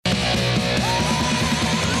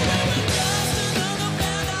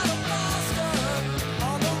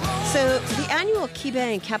annual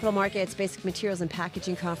KeyBanc Capital Markets Basic Materials and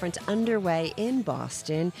Packaging Conference underway in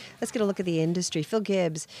Boston. Let's get a look at the industry. Phil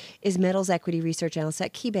Gibbs is metals equity research analyst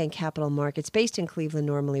at KeyBanc Capital Markets, based in Cleveland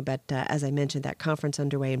normally, but as I mentioned, that conference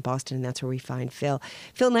underway in Boston, and that's where we find Phil.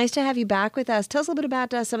 Phil, nice to have you back with us. Tell us a little bit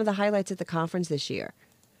about some of the highlights at the conference this year.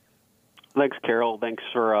 Thanks, Carol. Thanks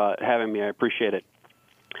for having me. I appreciate it.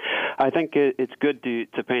 I think it's good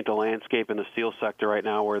to paint a landscape in the steel sector right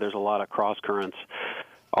now where there's a lot of cross currents.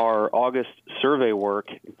 Our August survey work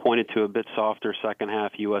pointed to a bit softer second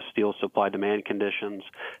half U.S. steel supply-demand conditions.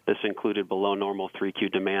 This included below normal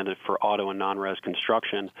 3Q demand for auto and non-res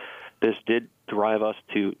construction. This did drive us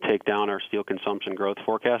to take down our steel consumption growth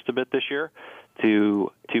forecast a bit this year to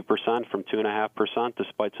 2% from 2.5%,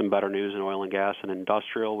 despite some better news in oil and gas and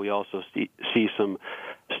industrial. We also see some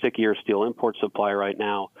stickier steel import supply right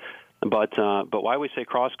now. But why we say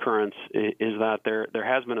cross currents is that there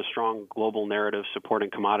has been a strong global narrative supporting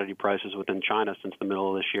commodity prices within China since the middle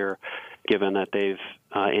of this year, given that they've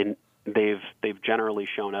generally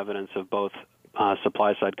shown evidence of both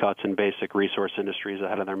supply side cuts in basic resource industries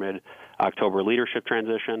ahead of their mid-October leadership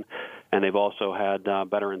transition, and they've also had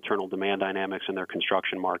better internal demand dynamics in their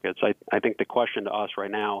construction markets. I think the question to us right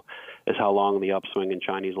now is how long the upswing in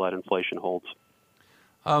Chinese-led inflation holds.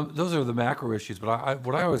 Those are the macro issues, but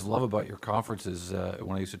what I always love about your conferences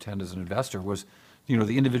when I used to attend as an investor was,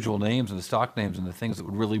 the individual names and the stock names and the things that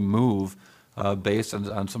would really move based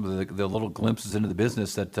on some of the little glimpses into the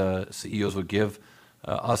business that CEOs would give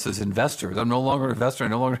us as investors. I'm no longer an investor. I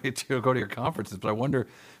no longer get to go to your conferences, but I wonder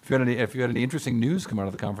if you had any interesting news come out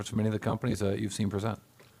of the conference from any of the companies you've seen present.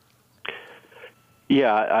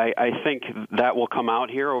 Yeah, I think that will come out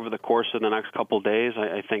here over the course of the next couple of days.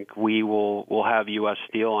 I think we'll have U.S.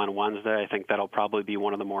 Steel on Wednesday. I think that'll probably be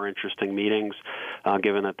one of the more interesting meetings,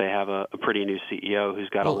 given that they have a pretty new CEO who's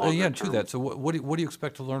got a long term. To that. So what do you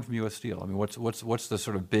expect to learn from U.S. Steel? I mean, what's the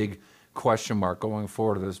sort of big question mark going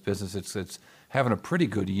forward of this business? It's having a pretty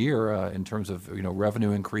good year in terms of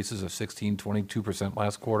revenue increases of 16, 22%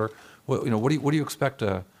 last quarter. What do you expect?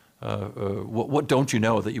 What don't you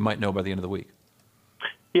know that you might know by the end of the week?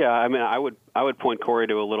 Yeah, I mean, I would point Cory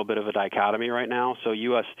to a little bit of a dichotomy right now. So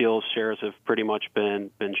U.S. Steel's shares have pretty much been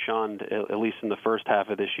shunned, at least in the first half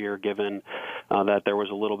of this year, given that there was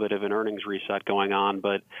a little bit of an earnings reset going on.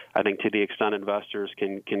 But I think to the extent investors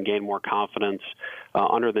can gain more confidence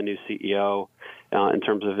under the new CEO in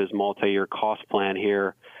terms of his multi-year cost plan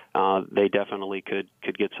here, they definitely could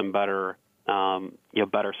get some better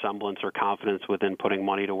semblance or confidence within putting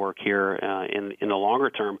money to work here in the longer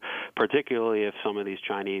term, particularly if some of these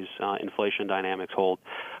Chinese inflation dynamics hold.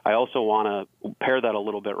 I also want to pair that a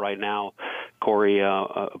little bit right now. Cory,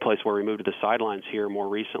 a place where we moved to the sidelines here more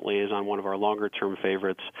recently is on one of our longer term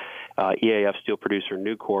favorites, EAF steel producer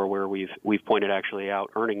Nucor, where we've pointed actually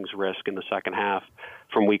out earnings risk in the second half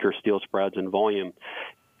from weaker steel spreads and volume.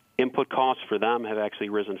 Input costs for them have actually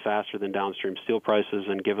risen faster than downstream steel prices,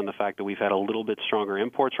 and given the fact that we've had a little bit stronger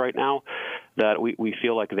imports right now, that we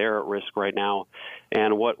feel like they're at risk right now.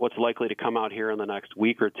 And what's likely to come out here in the next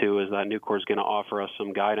week or two is that Nucor is going to offer us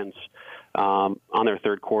some guidance on their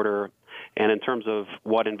third quarter. And in terms of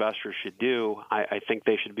what investors should do, I think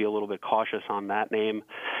they should be a little bit cautious on that name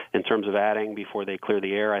in terms of adding before they clear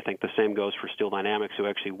the air. I think the same goes for Steel Dynamics, who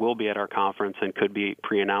actually will be at our conference and could be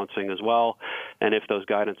pre-announcing as well. And if those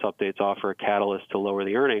guidance updates offer a catalyst to lower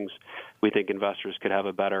the earnings, we think investors could have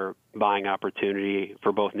a better buying opportunity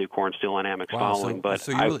for both Nucor and Steel Dynamics following.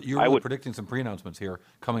 So you're really predicting some pre-announcements here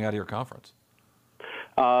coming out of your conference?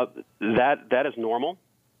 That is normal.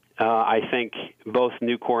 I think both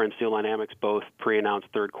Nucor and Steel Dynamics both pre-announced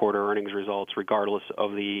third quarter earnings results, regardless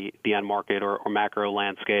of the end market or macro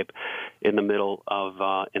landscape, in the middle of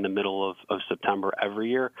September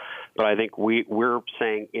every year. But I think we're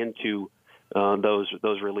saying into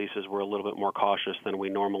those releases we're a little bit more cautious than we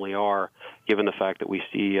normally are, given the fact that we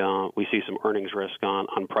see some earnings risk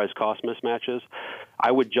on price cost mismatches.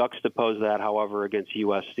 I would juxtapose that, however, against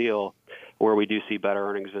U.S. Steel, where we do see better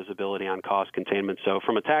earnings visibility on cost containment. So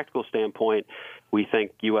from a tactical standpoint, we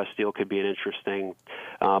think U.S. Steel could be an interesting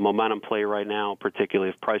momentum play right now,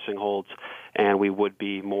 particularly if pricing holds, and we would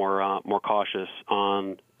be more cautious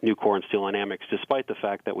on Nucor and Steel Dynamics, despite the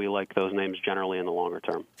fact that we like those names generally in the longer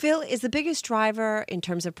term. Phil, is the biggest driver in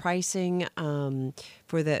terms of pricing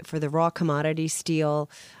for the raw commodity steel,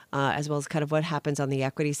 as well as kind of what happens on the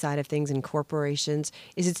equity side of things in corporations,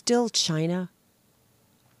 is it still China?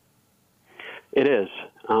 It is.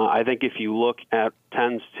 I think if you look at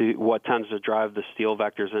what tends to drive the steel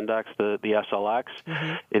vectors index, the SLX,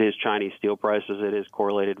 it is Chinese steel prices. It is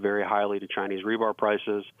correlated very highly to Chinese rebar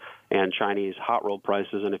prices and Chinese hot rolled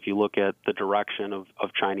prices. And if you look at the direction of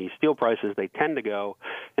Chinese steel prices, they tend to go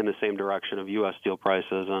in the same direction of U.S. steel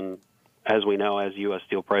prices. And as we know, as U.S.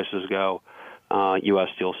 steel prices go, U.S.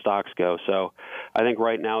 steel stocks go. So I think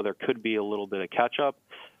right now there could be a little bit of catch-up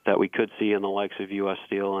that we could see in the likes of U.S.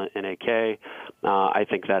 Steel and AK. I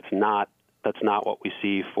think that's not what we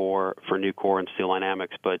see for Nucor and Steel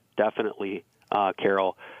Dynamics, but definitely,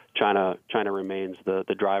 Carol, China remains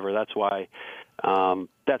the driver. That's why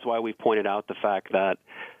we've pointed out the fact that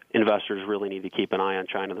investors really need to keep an eye on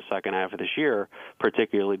China the second half of this year,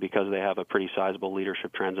 particularly because they have a pretty sizable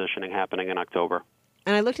leadership transitioning happening in October.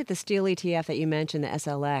 And I looked at the steel ETF that you mentioned, the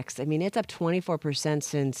SLX. I mean, it's up 24%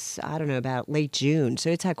 since, I don't know, about late June. So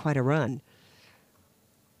it's had quite a run.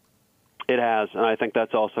 It has, and I think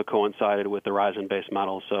that's also coincided with the rise in base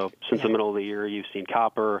metals. So since the middle of the year, you've seen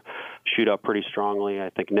copper shoot up pretty strongly. I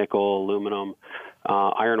think nickel, aluminum,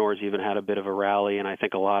 iron ore's even had a bit of a rally, and I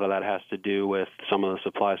think a lot of that has to do with some of the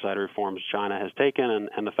supply-side reforms China has taken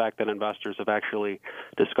and the fact that investors have actually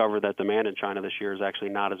discovered that demand in China this year is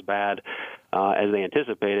actually not as bad as they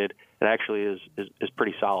anticipated. It actually is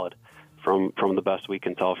pretty solid from the best we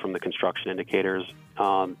can tell from the construction indicators,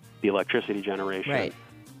 the electricity generation. Right.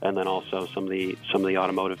 And then also some of the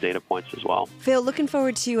automotive data points as well. Phil, looking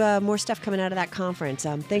forward to more stuff coming out of that conference.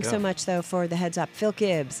 Thanks so much, though, for the heads up. Phil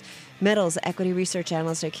Gibbs, Metals Equity Research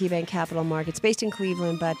Analyst at KeyBanc Capital Markets, based in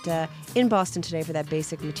Cleveland, but in Boston today for that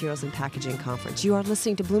Basic Materials and Packaging Conference. You are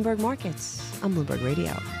listening to Bloomberg Markets on Bloomberg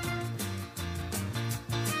Radio.